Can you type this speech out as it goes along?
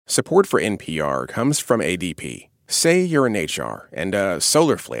Support for NPR comes from ADP. Say you're in HR and a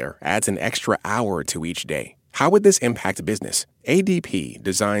solar flare adds an extra hour to each day. How would this impact business? ADP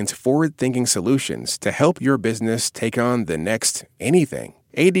designs forward-thinking solutions to help your business take on the next anything.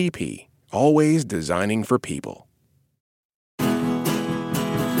 ADP, always designing for people.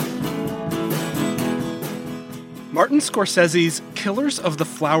 Martin Scorsese's Killers of the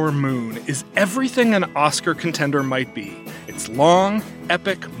Flower Moon is everything an Oscar contender might be. It's long,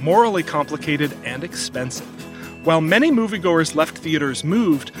 epic, morally complicated, and expensive. While many moviegoers left theaters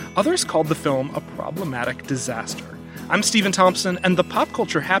moved, others called the film a problematic disaster. I'm Stephen Thompson, and the Pop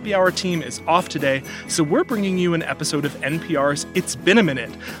Culture Happy Hour team is off today, so we're bringing you an episode of NPR's It's Been a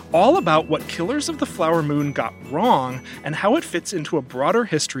Minute, all about what Killers of the Flower Moon got wrong and how it fits into a broader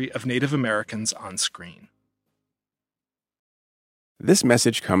history of Native Americans on screen. This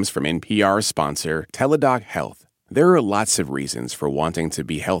message comes from NPR sponsor Teladoc Health. There are lots of reasons for wanting to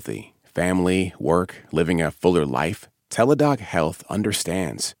be healthy. Family, work, living a fuller life. Teladoc Health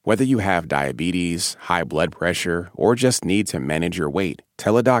understands. Whether you have diabetes, high blood pressure, or just need to manage your weight,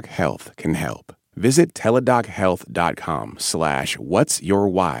 Teladoc Health can help. Visit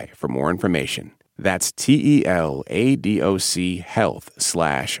teladochealth.com/whatsyourwhy for more information. That's TELADOC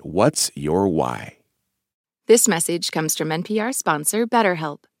health/whatsyourwhy. This message comes from NPR sponsor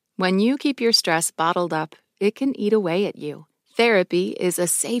BetterHelp. When you keep your stress bottled up, it can eat away at you. Therapy is a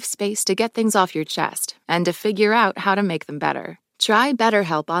safe space to get things off your chest and to figure out how to make them better. Try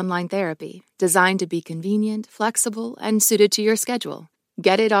BetterHelp Online Therapy, designed to be convenient, flexible, and suited to your schedule.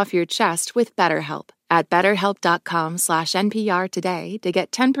 Get it off your chest with BetterHelp at betterhelp.com/NPR today to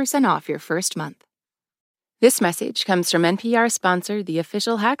get 10% off your first month. This message comes from NPR sponsor, the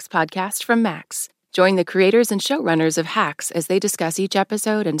official Hacks podcast from Max. Join the creators and showrunners of Hacks as they discuss each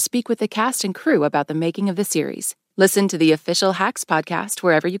episode and speak with the cast and crew about the making of the series. Listen to the official Hacks podcast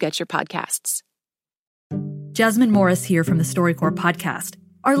wherever you get your podcasts. Jasmine Morris here from the StoryCorps podcast.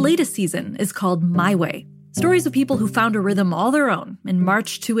 Our latest season is called My Way. Stories of people who found a rhythm all their own and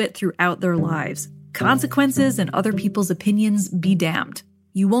marched to it throughout their lives. Consequences and other people's opinions be damned.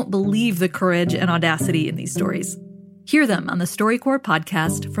 You won't believe the courage and audacity in these stories. Hear them on the StoryCorps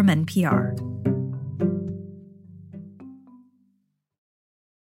podcast from NPR.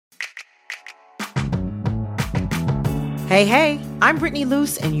 Hey, I'm Brittany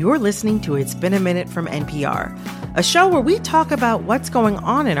Luce, and you're listening to It's Been a Minute from NPR, a show where we talk about what's going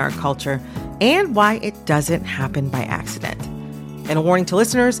on in our culture and why it doesn't happen by accident. And a warning to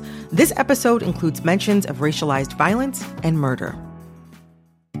listeners, this episode includes mentions of racialized violence and murder.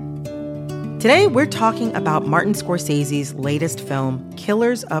 Today, we're talking about Martin Scorsese's latest film,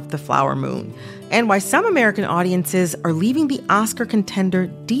 Killers of the Flower Moon, and why some American audiences are leaving the Oscar contender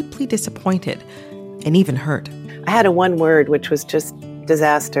deeply disappointed and even hurt. I had a one word, which was just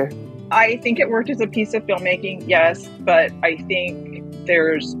disaster. I think it worked as a piece of filmmaking, yes, but I think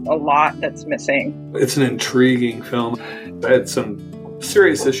there's a lot that's missing. It's an intriguing film. It had some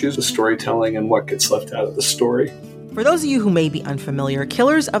serious issues with storytelling and what gets left out of the story. For those of you who may be unfamiliar,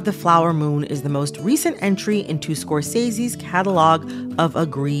 Killers of the Flower Moon is the most recent entry into Scorsese's catalog of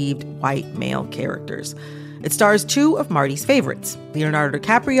aggrieved white male characters. It stars two of Marty's favorites, Leonardo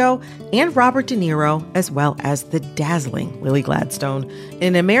DiCaprio and Robert De Niro, as well as the dazzling Lily Gladstone, in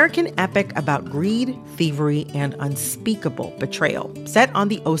an American epic about greed, thievery, and unspeakable betrayal, set on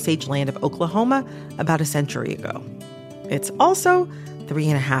the Osage land of Oklahoma about a century ago. It's also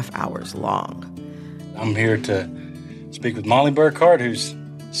 3.5 hours long. I'm here to speak with Molly Burkhart, whose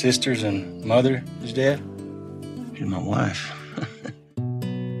sisters and mother is dead. She's my wife.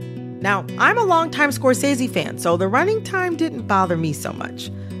 Now, I'm a longtime Scorsese fan, so the running time didn't bother me so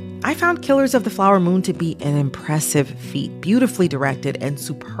much. I found Killers of the Flower Moon to be an impressive feat, beautifully directed and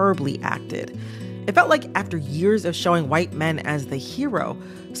superbly acted. It felt like after years of showing white men as the hero,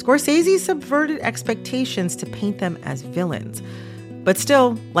 Scorsese subverted expectations to paint them as villains. But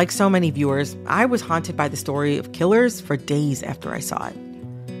still, like so many viewers, I was haunted by the story of Killers for days after I saw it.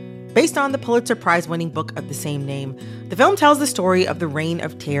 Based on the Pulitzer Prize-winning book of the same name, the film tells the story of the reign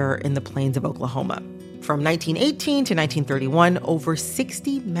of terror in the plains of Oklahoma. From 1918 to 1931, over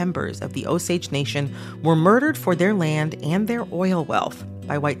 60 members of the Osage Nation were murdered for their land and their oil wealth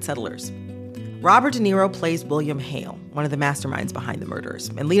by white settlers. Robert De Niro plays William Hale, one of the masterminds behind the murders,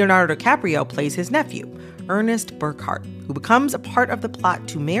 and Leonardo DiCaprio plays his nephew, Ernest Burkhart, who becomes a part of the plot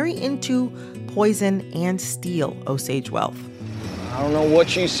to marry into, poison, and steal Osage wealth. I don't know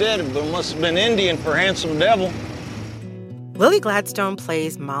what you said, but it must have been Indian for handsome devil. Lily Gladstone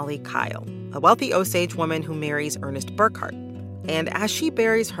plays Molly Kyle, a wealthy Osage woman who marries Ernest Burkhart. And as she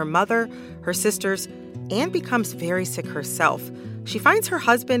buries her mother, her sisters, and becomes very sick herself, she finds her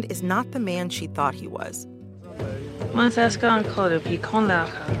husband is not the man she thought he was.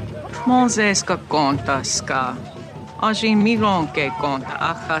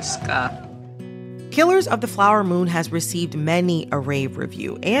 Killers of the Flower Moon has received many a rave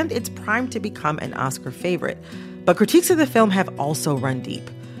review, and it's primed to become an Oscar favorite. But critiques of the film have also run deep,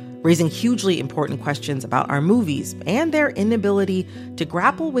 raising hugely important questions about our movies and their inability to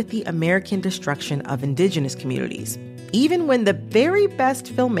grapple with the American destruction of indigenous communities, even when the very best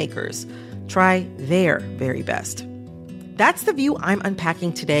filmmakers try their very best. That's the view I'm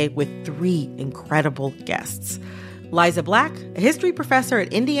unpacking today with three incredible guests. Liza Black, a history professor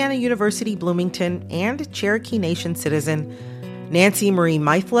at Indiana University Bloomington and Cherokee Nation citizen, Nancy Marie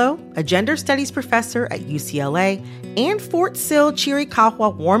Mithlow, a gender studies professor at UCLA, and Fort Sill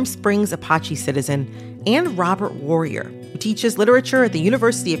Chiricahua Warm Springs Apache citizen, and Robert Warrior, who teaches literature at the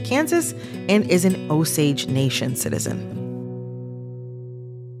University of Kansas and is an Osage Nation citizen.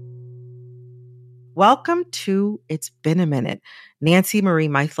 Welcome to It's Been a Minute, Nancy Marie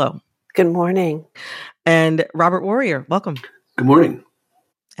Mithlow. Good morning. And Robert Warrior, welcome. Good morning.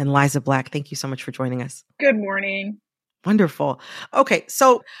 And Liza Black, thank you so much for joining us. Good morning. Wonderful. Okay,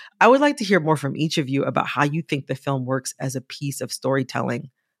 so I would like to hear more from each of you about how you think the film works as a piece of storytelling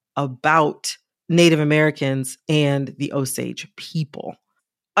about Native Americans and the Osage people.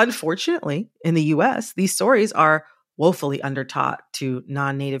 Unfortunately, in the U.S., these stories are woefully undertaught to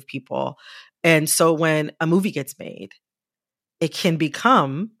non-Native people. And so when a movie gets made, it can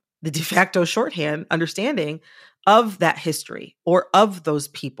become the de facto shorthand understanding of that history or of those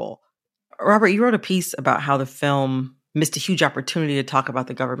people. Robert, you wrote a piece about how the film missed a huge opportunity to talk about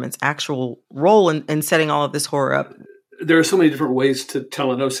the government's actual role in setting all of this horror up. There are so many different ways to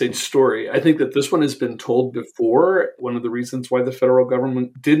tell an Osage story. I think that this one has been told before. One of the reasons why the federal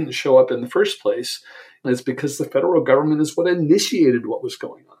government didn't show up in the first place is because the federal government is what initiated what was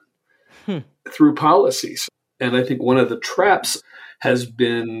going on through policies. And I think one of the traps has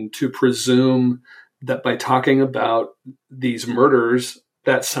been to presume that by talking about these murders,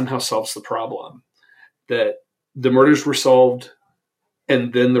 that somehow solves the problem. That the murders were solved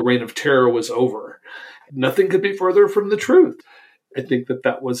and then the reign of terror was over. Nothing could be further from the truth. I think that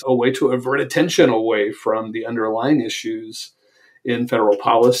that was a way to avert attention away from the underlying issues in federal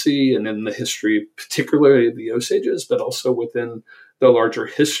policy and in the history, particularly of the Osages, but also within the larger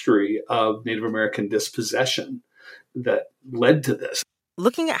history of Native American dispossession that led to this.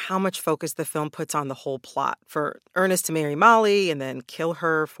 Looking at how much focus the film puts on the whole plot, for Ernest to marry Molly and then kill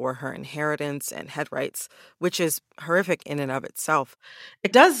her for her inheritance and head rights, which is horrific in and of itself,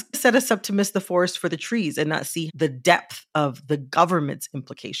 it does set us up to miss the forest for the trees and not see the depth of the government's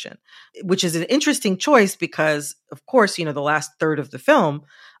implication, which is an interesting choice because, of course, the last third of the film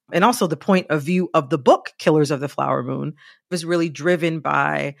and also the point of view of the book Killers of the Flower Moon was really driven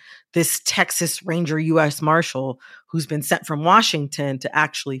by this Texas Ranger U.S. Marshal who's been sent from Washington to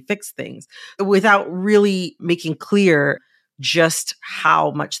actually fix things without really making clear just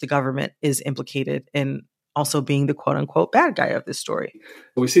how much the government is implicated in also being the quote unquote bad guy of this story.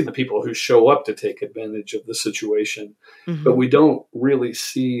 We see the people who show up to take advantage of the situation, but we don't really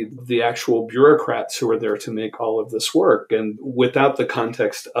see the actual bureaucrats who are there to make all of this work. And without the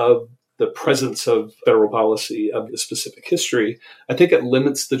context of the presence of federal policy of the specific history, I think it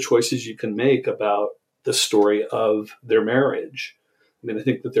limits the choices you can make about the story of their marriage. I mean, I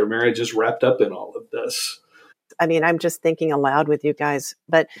think that their marriage is wrapped up in all of this. I mean, I'm just thinking aloud with you guys,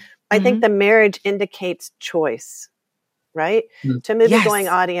 but I think the marriage indicates choice, right? To a movie-going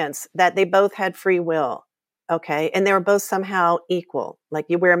audience, that they both had free will, okay? And they were both somehow equal. Like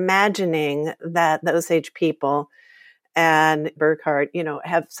you were imagining that the Osage people and Burkhart,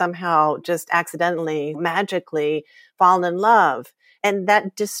 have somehow just accidentally, magically fallen in love. And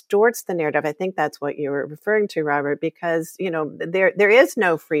that distorts the narrative. I think that's what you were referring to, Robert, because, there is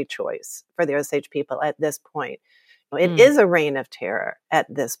no free choice for the Osage people at this point. It is a reign of terror at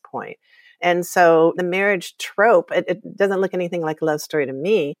this point. And so the marriage trope, it doesn't look anything like a love story to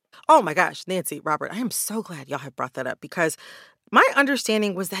me. Oh my gosh, Nancy, Robert, I am so glad y'all have brought that up because my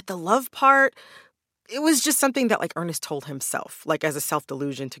understanding was that the love part, it was just something that Ernest told himself, as a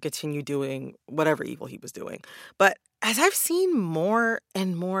self-delusion to continue doing whatever evil he was doing. But as I've seen more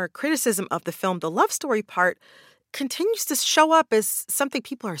and more criticism of the film, the love story part continues to show up as something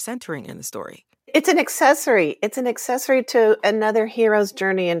people are centering in the story. It's an accessory. It's an accessory to another hero's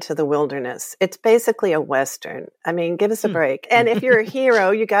journey into the wilderness. It's basically a Western. I mean, give us a break. And if you're a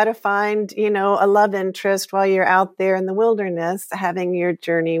hero, you got to find, a love interest while you're out there in the wilderness, having your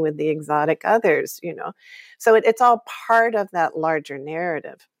journey with the exotic others, So it's all part of that larger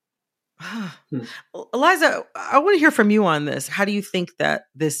narrative. Eliza, I want to hear from you on this. How do you think that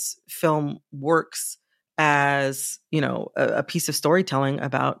this film works as, a piece of storytelling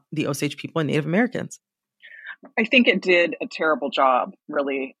about the Osage people and Native Americans? I think it did a terrible job,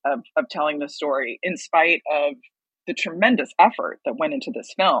 really, of telling the story, in spite of the tremendous effort that went into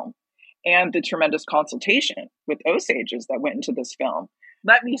this film and the tremendous consultation with Osages that went into this film.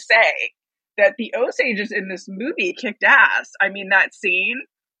 Let me say that the Osages in this movie kicked ass. I mean, that scene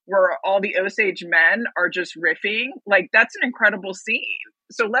where all the Osage men are just riffing, like, that's an incredible scene.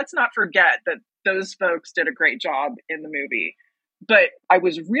 So let's not forget that those folks did a great job in the movie. But I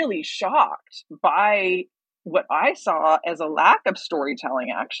was really shocked by what I saw as a lack of storytelling,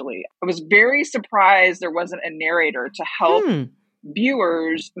 actually. I was very surprised there wasn't a narrator to help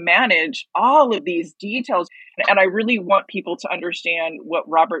viewers manage all of these details. And I really want people to understand what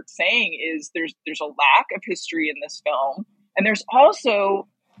Robert's saying is there's a lack of history in this film. And there's also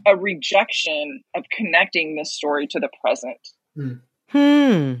a rejection of connecting this story to the present.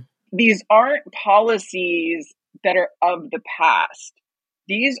 These aren't policies that are of the past.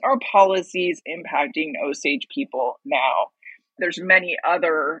 These are policies impacting Osage people now. There's many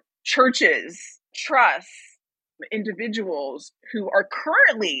other churches, trusts, individuals who are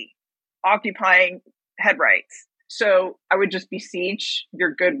currently occupying head rights. So I would just beseech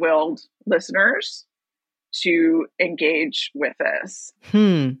your good-willed listeners to engage with this.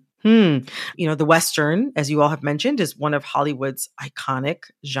 The Western, as you all have mentioned, is one of Hollywood's iconic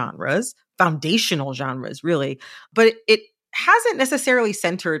genres, foundational genres, really. But it hasn't necessarily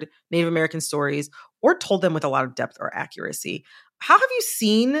centered Native American stories or told them with a lot of depth or accuracy. How have you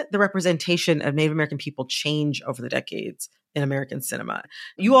seen the representation of Native American people change over the decades in American cinema?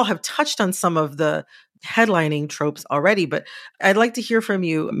 You all have touched on some of the headlining tropes already, but I'd like to hear from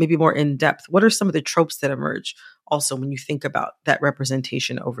you maybe more in depth. What are some of the tropes that emerge also when you think about that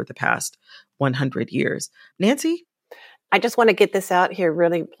representation over the past 100 years? Nancy? I just want to get this out here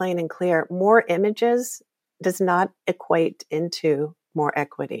really plain and clear. More images does not equate into more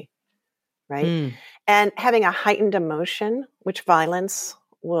equity, right? And having a heightened emotion, which violence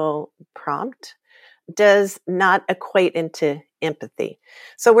will prompt, does not equate into empathy.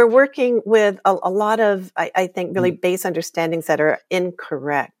 So we're working with a lot of, I think, really base understandings that are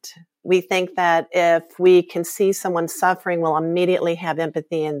incorrect. We think that if we can see someone suffering, we'll immediately have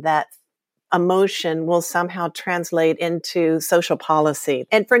empathy, and that emotion will somehow translate into social policy.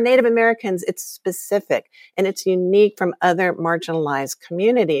 And for Native Americans, it's specific and it's unique from other marginalized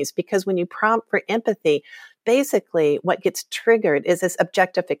communities, because when you prompt for empathy, basically what gets triggered is this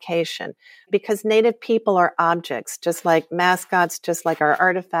objectification, because Native people are objects, just like mascots, just like our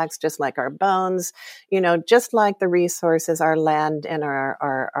artifacts, just like our bones, just like the resources, our land and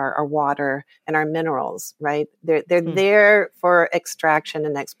our water and our minerals, right? They're there for extraction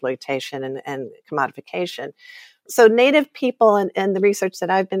and exploitation and commodification. So Native people and the research that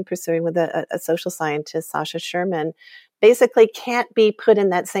I've been pursuing with a social scientist, Sasha Sherman, basically can't be put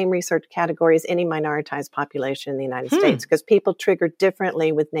in that same research category as any minoritized population in the United States, because people trigger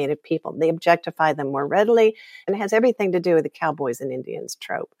differently with Native people. They objectify them more readily, and it has everything to do with the cowboys and Indians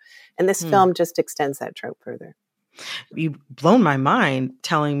trope. And this film just extends that trope further. You've blown my mind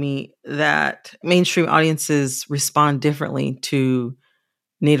telling me that mainstream audiences respond differently to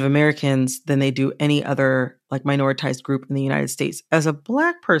Native Americans than they do any other minoritized group in the United States. As a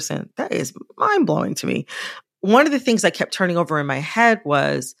Black person, that is mind-blowing to me. One of the things that kept turning over in my head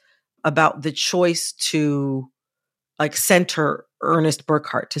was about the choice to center Ernest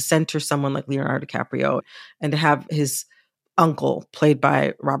Burkhart, to center someone like Leonardo DiCaprio, and to have his uncle, played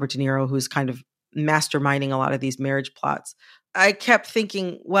by Robert De Niro, who's kind of masterminding a lot of these marriage plots. I kept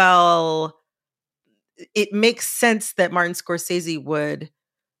thinking, well, it makes sense that Martin Scorsese would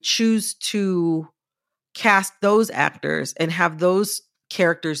choose to cast those actors and have those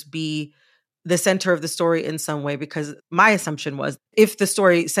characters be the center of the story in some way, because my assumption was if the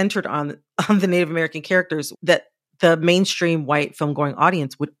story centered on the Native American characters, that the mainstream white film-going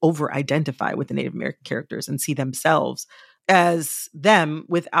audience would over-identify with the Native American characters and see themselves as them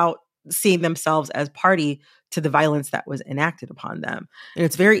without seeing themselves as party to the violence that was enacted upon them. And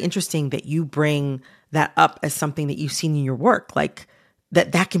it's very interesting that you bring that up as something that you've seen in your work,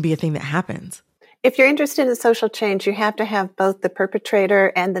 that can be a thing that happens. If you're interested in social change, you have to have both the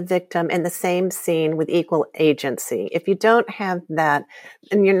perpetrator and the victim in the same scene with equal agency. If you don't have that,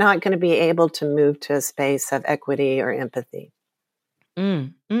 then you're not going to be able to move to a space of equity or empathy. I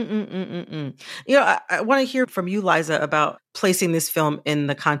want to hear from you, Liza, about placing this film in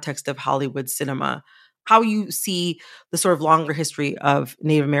the context of Hollywood cinema, how you see the sort of longer history of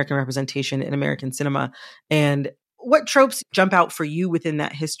Native American representation in American cinema, and what tropes jump out for you within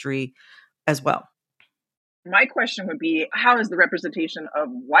that history as well? My question would be, how has the representation of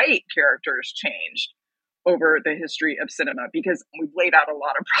white characters changed over the history of cinema? Because we've laid out a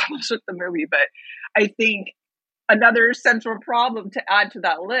lot of problems with the movie, but I think another central problem to add to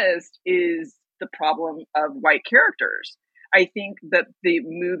that list is the problem of white characters. I think that the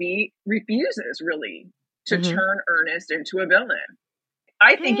movie refuses really to turn Ernest into a villain.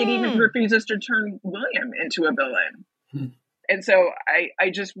 I think it even refuses to turn William into a villain. And so I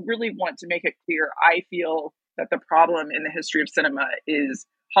just really want to make it clear, I feel that the problem in the history of cinema is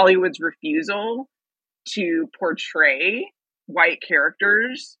Hollywood's refusal to portray white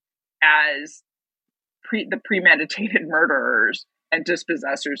characters as the premeditated murderers and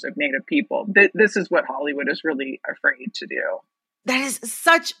dispossessors of Native people. This is what Hollywood is really afraid to do. That is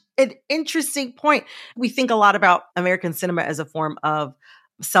such an interesting point. We think a lot about American cinema as a form of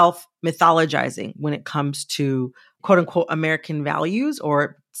self-mythologizing when it comes to quote unquote American values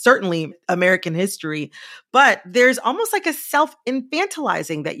or certainly American history. But there's almost like a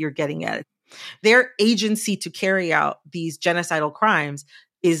self-infantilizing that you're getting at. Their agency to carry out these genocidal crimes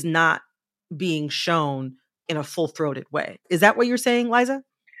is not being shown in a full-throated way. Is that what you're saying, Liza?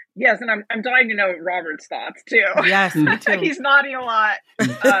 Yes, and I'm dying to know Robert's thoughts too. Yes, me too. He's nodding a lot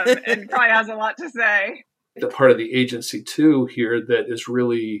and probably has a lot to say. The part of the agency too here that is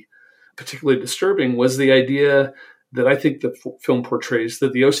really particularly disturbing was the idea that I think the film portrays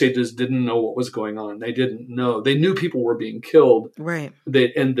that the Osages didn't know what was going on. They didn't know. They knew people were being killed. Right.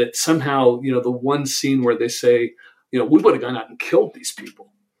 And that somehow, the one scene where they say, we would have gone out and killed these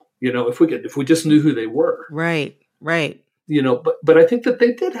people, if we just knew who they were. Right. Right. But I think that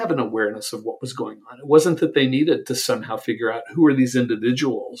they did have an awareness of what was going on. It wasn't that they needed to somehow figure out who are these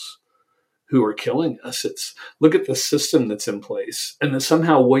individuals who are killing us. It's look at the system that's in place. And then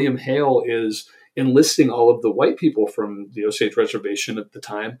somehow William Hale is enlisting all of the white people from the Osage Reservation at the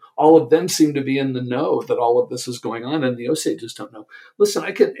time. All of them seem to be in the know that all of this is going on, and the Osages don't know. Listen,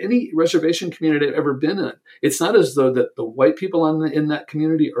 any reservation community I've ever been in, it's not as though that the white people in that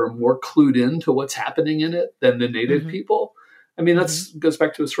community are more clued in to what's happening in it than the Native people. I mean, that goes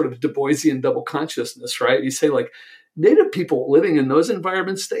back to a sort of Du Boisian double consciousness, right? You say like, Native people living in those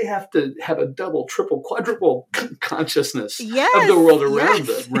environments, they have to have a double, triple, quadruple consciousness of the world around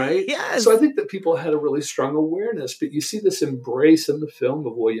them, right? Yes. So I think that people had a really strong awareness, but you see this embrace in the film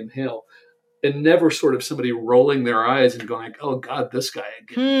of William Hale and never sort of somebody rolling their eyes and going, oh God, this guy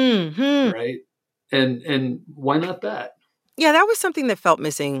again, right? And why not that? Yeah, that was something that felt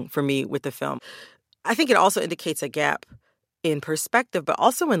missing for me with the film. I think it also indicates a gap in perspective, but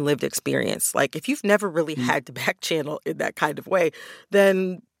also in lived experience. Like if you've never really had to back channel in that kind of way,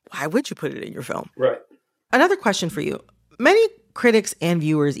 then why would you put it in your film? Right. Another question for you. Many critics and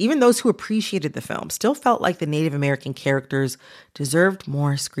viewers, even those who appreciated the film, still felt like the Native American characters deserved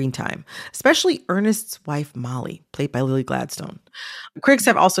more screen time, especially Ernest's wife, Molly, played by Lily Gladstone. Critics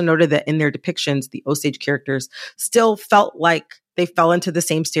have also noted that in their depictions, the Osage characters still felt like they fell into the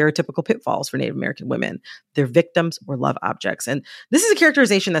same stereotypical pitfalls for Native American women. They're victims or love objects. And this is a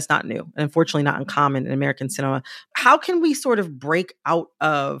characterization that's not new and unfortunately not uncommon in American cinema. How can we sort of break out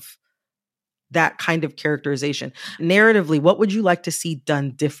of that kind of characterization? Narratively, what would you like to see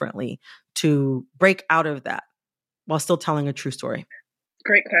done differently to break out of that while still telling a true story?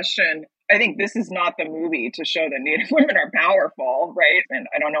 Great question. I think this is not the movie to show that Native women are powerful, right? And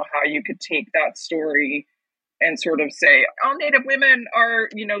I don't know how you could take that story and sort of say, all Native women are,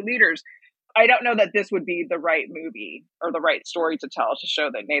 leaders. I don't know that this would be the right movie or the right story to tell to show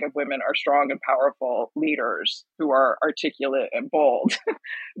that Native women are strong and powerful leaders who are articulate and bold,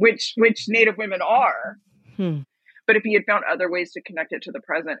 which Native women are. But if he had found other ways to connect it to the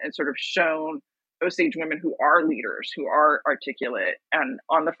present and sort of shown Osage women who are leaders, who are articulate and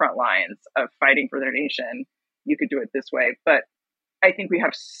on the front lines of fighting for their nation, you could do it this way. But I think we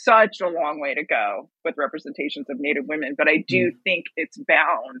have such a long way to go with representations of Native women, but I do think it's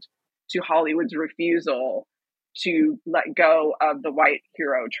bound to Hollywood's refusal to let go of the white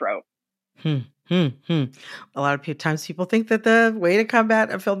hero trope. A lot of times people think that the way to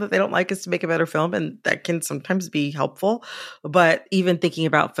combat a film that they don't like is to make a better film, and that can sometimes be helpful. But even thinking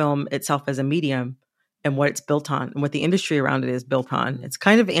about film itself as a medium and what it's built on and what the industry around it is built on, it's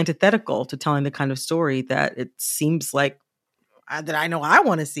kind of antithetical to telling the kind of story that it seems like that I know I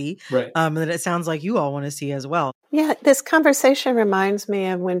want to see, right. That it sounds like you all want to see as well. Yeah, this conversation reminds me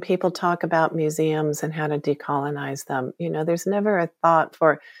of when people talk about museums and how to decolonize them. There's never a thought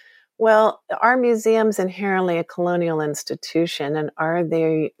for, well, are museums inherently a colonial institution, and are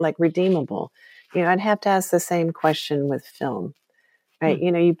they like redeemable? I'd have to ask the same question with film. right?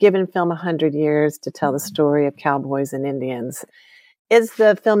 You've given film 100 years to tell the story of cowboys and Indians. Is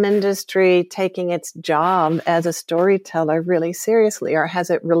the film industry taking its job as a storyteller really seriously, or has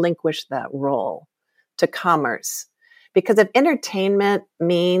it relinquished that role to commerce? Because if entertainment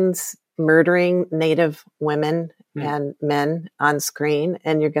means murdering Native women and men on screen,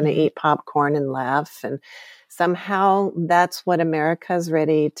 and you're going to eat popcorn and laugh, and somehow that's what America's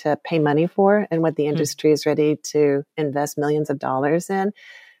ready to pay money for and what the industry is ready to invest millions of dollars in,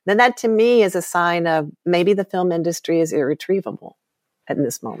 then that to me is a sign of maybe the film industry is irretrievable at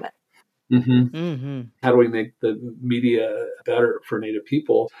this moment. How do we make the media better for Native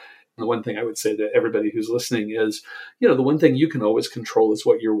people? And the one thing I would say to everybody who's listening is, the one thing you can always control is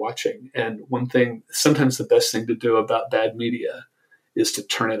what you're watching. And one thing, sometimes the best thing to do about bad media is to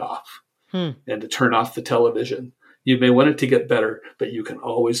turn it off and to turn off the television. You may want it to get better, but you can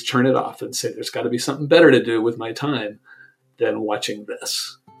always turn it off and say, there's got to be something better to do with my time than watching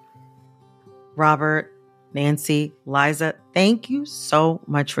this. Robert, Nancy, Liza, thank you so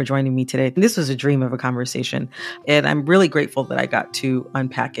much for joining me today. This was a dream of a conversation, and I'm really grateful that I got to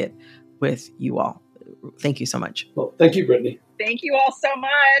unpack it with you all. Thank you so much. Well, thank you, Brittany. Thank you all so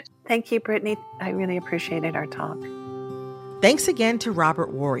much. Thank you, Brittany. I really appreciated our talk. Thanks again to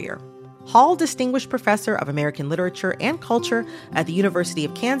Robert Warrior, Hall Distinguished Professor of American Literature and Culture at the University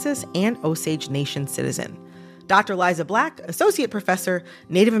of Kansas and Osage Nation citizen. Dr. Liza Black, Associate Professor,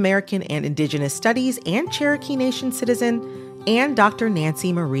 Native American and Indigenous Studies and Cherokee Nation citizen, and Dr.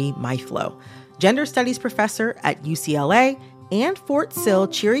 Nancy Marie Myflo, Gender Studies Professor at UCLA and Fort Sill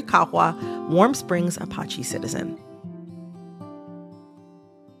Chiricahua, Warm Springs Apache citizen.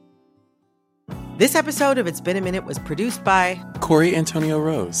 This episode of It's Been a Minute was produced by Corey Antonio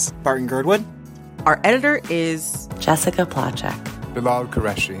Rose, Barton Girdwood. Our editor is Jessica Plachek, Bilal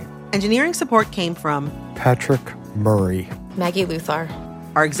Qureshi. Engineering support came from Patrick Murray, Maggie Luthar.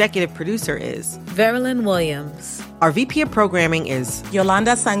 Our executive producer is Verilyn Williams. Our VP of Programming is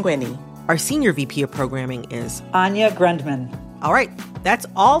Yolanda Sanguini. Our Senior VP of Programming is Anya Grundman. All right, that's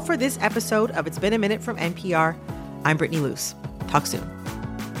all for this episode of It's Been a Minute from NPR. I'm Brittany Luce. Talk soon.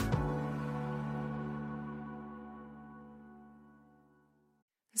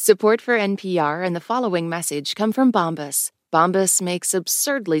 Support for NPR and the following message come from Bombas. Bombas makes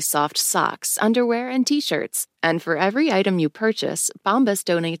absurdly soft socks, underwear, and T-shirts. And for every item you purchase, Bombas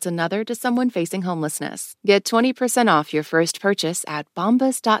donates another to someone facing homelessness. Get 20% off your first purchase at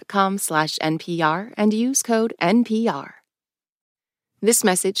bombas.com/NPR and use code NPR. This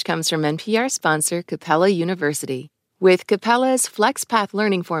message comes from NPR sponsor Capella University. With Capella's FlexPath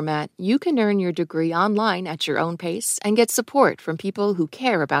learning format, you can earn your degree online at your own pace and get support from people who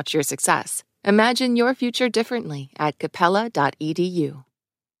care about your success. Imagine your future differently at capella.edu.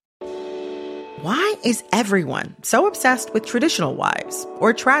 Why is everyone so obsessed with traditional wives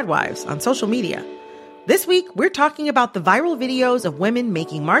or trad wives on social media? This week, we're talking about the viral videos of women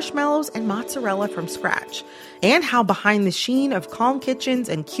making marshmallows and mozzarella from scratch, and how behind the sheen of calm kitchens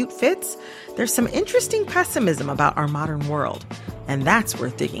and cute fits, there's some interesting pessimism about our modern world. And that's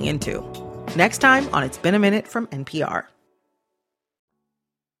worth digging into. Next time on It's Been a Minute from NPR.